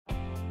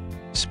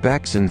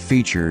specs and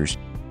features.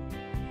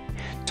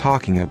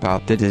 Talking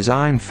about the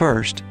design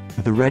first,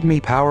 the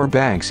Redmi power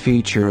banks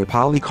feature a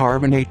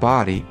polycarbonate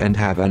body and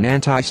have an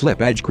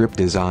anti-slip edge grip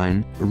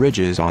design,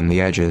 ridges on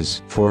the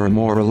edges for a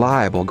more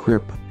reliable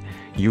grip.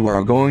 You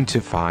are going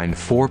to find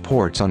 4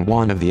 ports on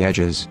one of the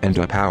edges and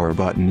a power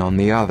button on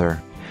the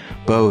other.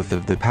 Both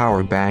of the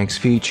power banks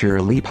feature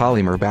a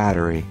Li-Polymer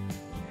battery.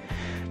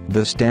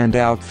 The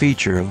standout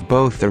feature of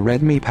both the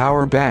Redmi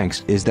power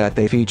banks is that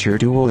they feature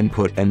dual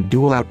input and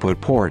dual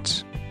output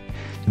ports.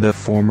 The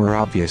former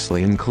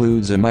obviously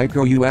includes a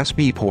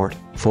microUSB port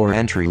for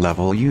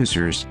entry-level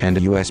users and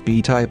a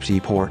USB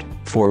Type-C port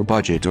for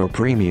budget or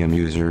premium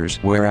users,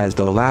 whereas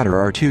the latter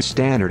are 2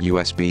 standard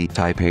USB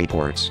Type-A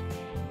ports.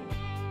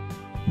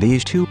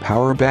 These 2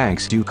 power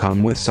banks do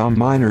come with some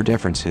minor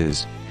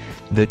differences.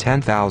 The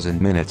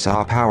 10,000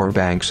 mAh power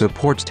bank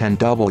supports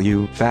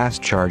 10W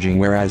fast charging,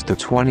 whereas the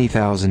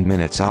 20,000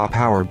 mAh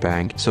power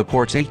bank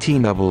supports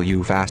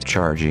 18W fast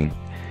charging.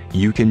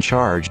 You can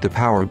charge the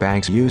power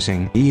banks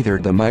using either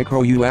the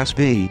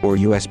microUSB or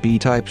USB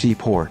Type-C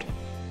port.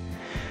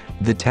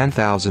 The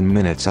 10,000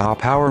 mAh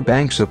power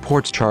bank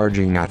supports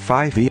charging at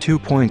 5V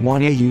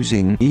 2.1A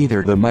using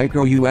either the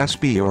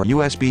microUSB or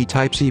USB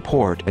Type-C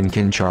port and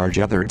can charge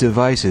other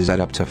devices at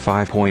up to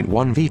 5.1V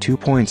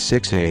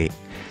 2.6A.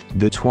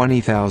 The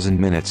 20,000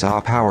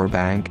 mAh power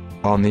bank,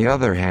 on the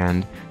other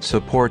hand,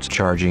 supports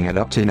charging at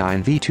up to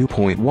 9V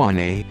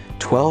 2.1A,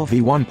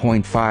 12V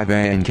 1.5A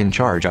and can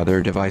charge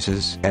other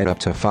devices at up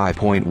to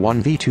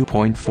 5.1V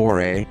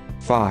 2.4A,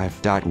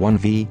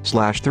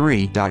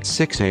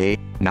 5.1V/3.6A,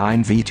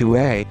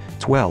 9V2A,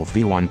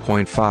 12V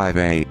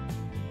 1.5A.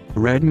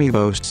 Redmi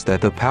boasts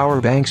that the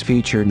power banks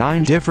feature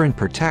 9 different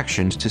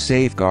protections to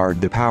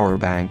safeguard the power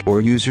bank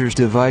or user's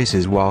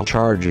devices while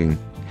charging.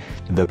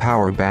 The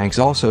power banks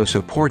also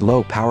support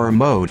low power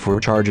mode for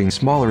charging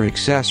smaller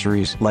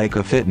accessories like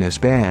a fitness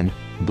band,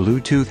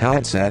 Bluetooth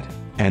headset,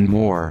 and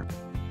more.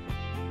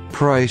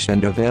 Price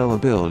and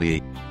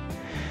availability.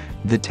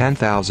 The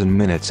 10,000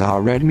 mAh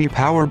Redmi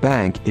power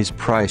bank is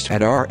priced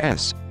at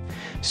Rs.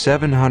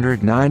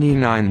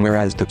 799,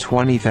 whereas the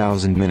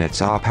 20,000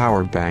 mAh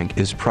power bank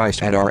is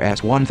priced at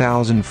Rs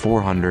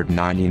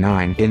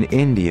 1,499 in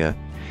India.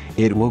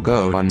 It will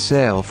go on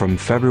sale from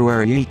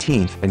February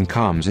 18th and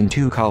comes in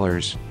 2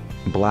 colors,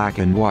 black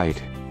and white.